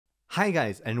Hi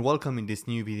guys and welcome in this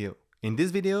new video. In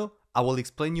this video, I will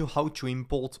explain you how to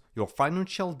import your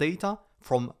financial data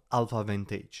from Alpha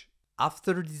Vantage.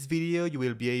 After this video, you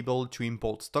will be able to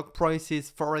import stock prices,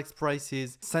 forex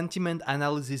prices, sentiment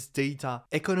analysis data,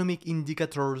 economic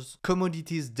indicators,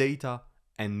 commodities data,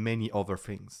 and many other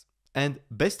things. And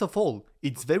best of all,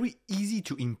 it's very easy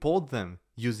to import them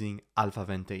using Alpha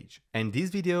Vantage. And this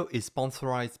video is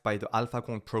sponsored by the Alpha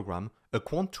Quant Program, a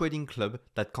quant trading club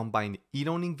that combines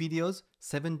e-learning videos,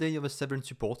 7 days of 7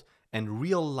 support, and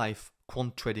real-life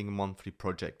quant trading monthly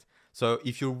project. So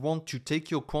if you want to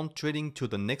take your quant trading to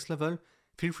the next level,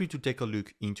 feel free to take a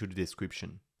look into the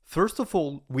description. First of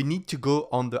all, we need to go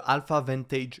on the Alpha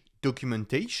Vantage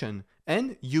documentation,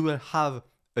 and you will have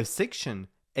a section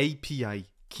API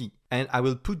key, and I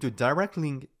will put the direct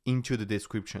link into the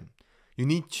description. You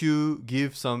need to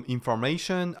give some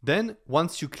information. Then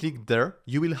once you click there,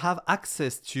 you will have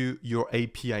access to your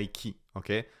API key.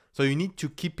 Okay, so you need to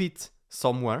keep it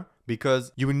somewhere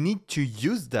because you will need to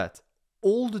use that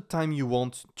all the time you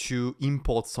want to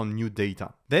import some new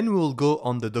data. Then we will go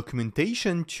on the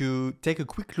documentation to take a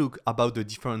quick look about the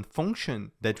different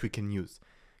functions that we can use.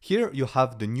 Here you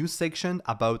have the new section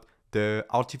about the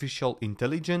artificial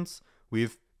intelligence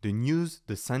with the news,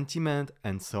 the sentiment,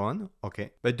 and so on,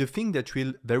 okay? But the thing that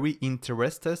will very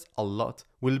interest us a lot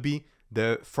will be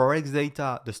the forex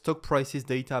data, the stock prices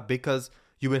data, because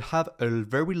you will have a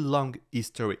very long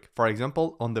historic. For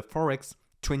example, on the forex,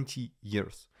 20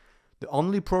 years. The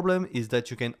only problem is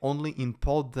that you can only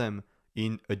import them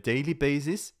in a daily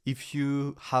basis if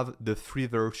you have the free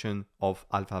version of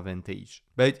Alpha Vantage.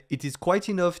 But it is quite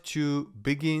enough to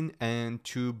begin and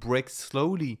to break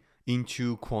slowly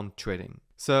into quant trading.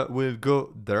 So we'll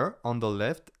go there on the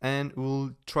left and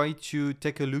we'll try to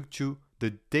take a look to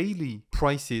the daily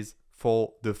prices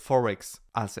for the forex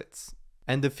assets.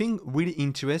 And the thing really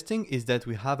interesting is that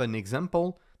we have an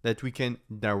example that we can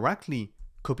directly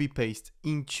copy paste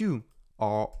into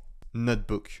our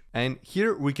notebook. And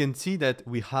here we can see that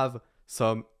we have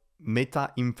some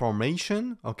meta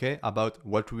information, okay, about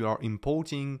what we are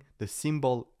importing, the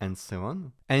symbol, and so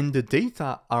on. And the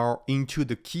data are into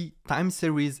the key time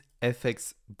series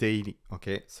FX daily,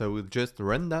 okay? So we'll just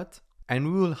run that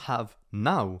and we will have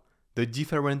now the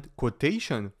different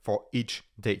quotation for each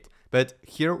date. But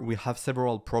here we have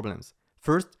several problems.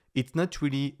 First, it's not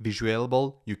really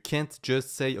visualizable. You can't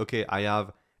just say, okay, I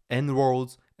have N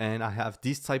rows and I have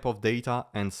this type of data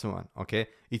and so on, okay?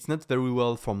 It's not very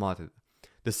well formatted.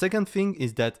 The second thing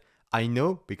is that I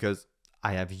know, because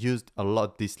I have used a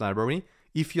lot this library,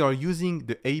 if you are using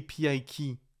the API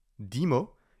key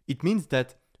demo, it means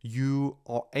that you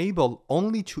are able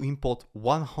only to import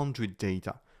 100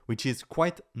 data, which is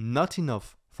quite not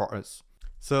enough for us.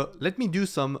 So let me do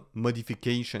some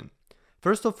modification.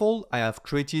 First of all, I have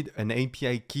created an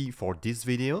API key for this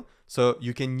video, so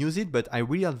you can use it, but I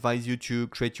really advise you to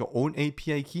create your own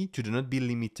API key to do not be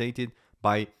limited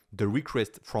by the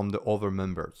request from the other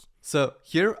members. So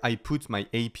here I put my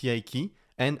API key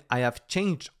and I have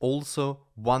changed also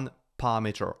one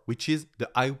parameter, which is the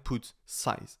output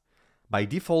size. By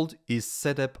default is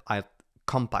set up at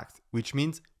compact, which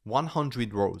means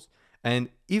 100 rows. And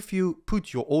if you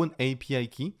put your own API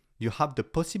key, you have the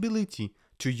possibility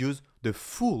to use the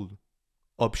full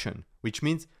option, which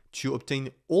means to obtain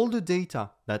all the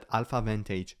data that Alpha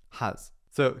Vantage has.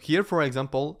 So here, for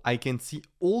example, I can see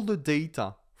all the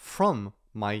data from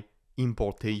my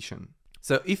importation.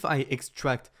 So if I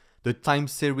extract the time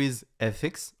series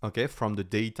FX, okay, from the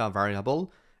data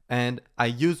variable, and I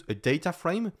use a data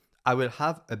frame, I will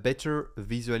have a better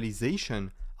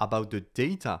visualization about the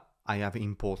data I have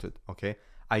imported, okay?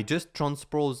 I just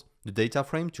transpose the data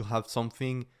frame to have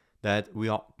something that we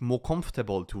are more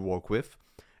comfortable to work with.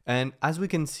 And as we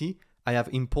can see, I have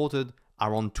imported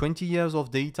around 20 years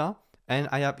of data and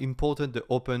I have imported the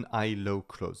open high low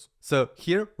close. So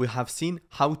here we have seen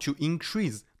how to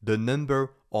increase the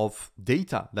number of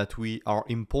data that we are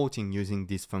importing using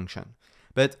this function.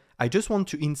 But I just want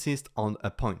to insist on a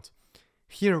point.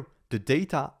 Here, the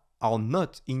data are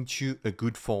not into a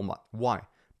good format. Why?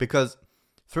 Because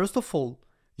first of all,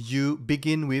 you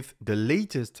begin with the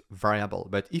latest variable.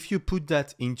 But if you put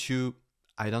that into,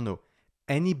 I don't know,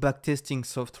 any backtesting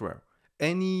software,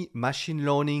 any machine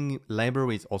learning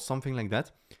libraries or something like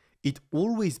that, it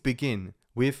always begins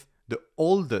with the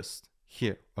oldest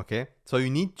here, okay? So you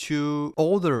need to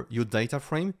order your data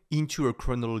frame into a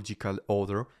chronological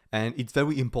order, and it's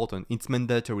very important. It's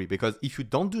mandatory because if you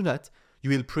don't do that, you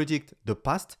will predict the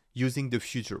past using the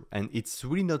future, and it's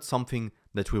really not something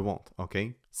that we want,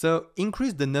 okay? So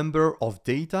increase the number of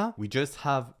data. We just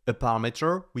have a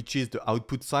parameter, which is the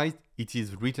output size. It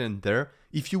is written there.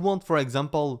 If you want, for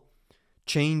example,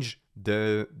 change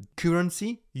the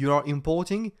currency you are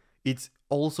importing, it's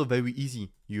also very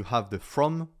easy. You have the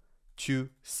from to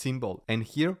symbol, and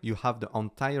here you have the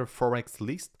entire Forex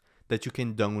list that you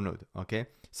can download, okay?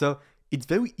 So it's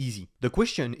very easy. The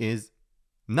question is,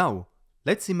 now,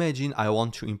 let's imagine I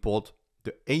want to import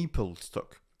the Apple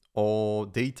stock or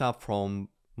data from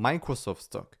Microsoft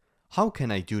stock. How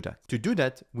can I do that? To do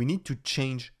that, we need to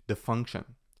change the function.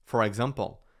 For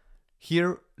example,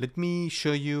 here, let me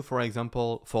show you, for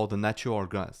example, for the natural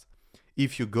gas.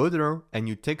 If you go there and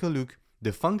you take a look,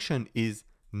 the function is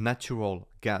natural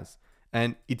gas,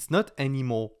 and it's not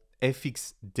anymore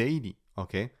FX daily,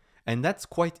 okay? And that's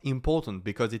quite important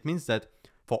because it means that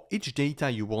for each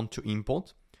data you want to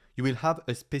import, you will have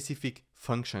a specific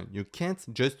function. You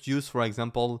can't just use, for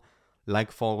example,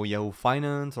 like for Yahoo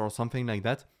Finance or something like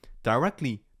that,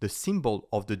 directly the symbol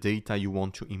of the data you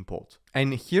want to import.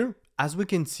 And here, as we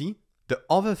can see, the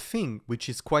other thing which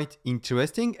is quite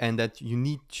interesting and that you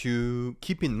need to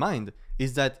keep in mind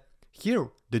is that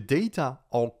here the data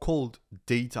are called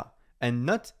data and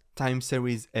not time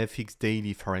series FX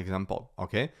daily, for example,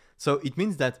 okay? So it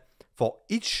means that for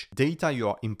each data you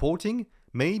are importing,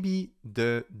 maybe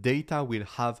the data will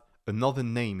have another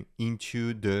name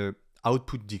into the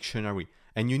output dictionary.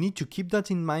 And you need to keep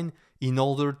that in mind in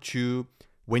order to,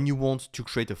 when you want to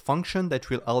create a function that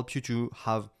will help you to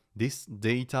have this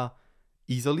data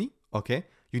easily, okay?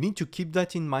 You need to keep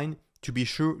that in mind to be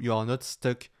sure you are not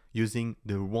stuck using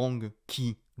the wrong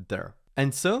key there.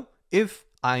 And so if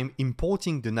I'm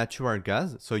importing the natural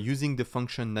gas, so using the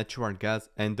function natural gas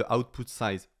and the output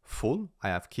size full, I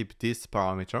have kept this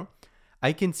parameter,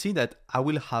 I can see that I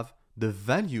will have the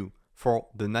value for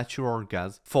the natural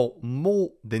gas for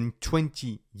more than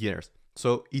 20 years.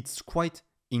 So it's quite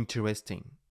interesting.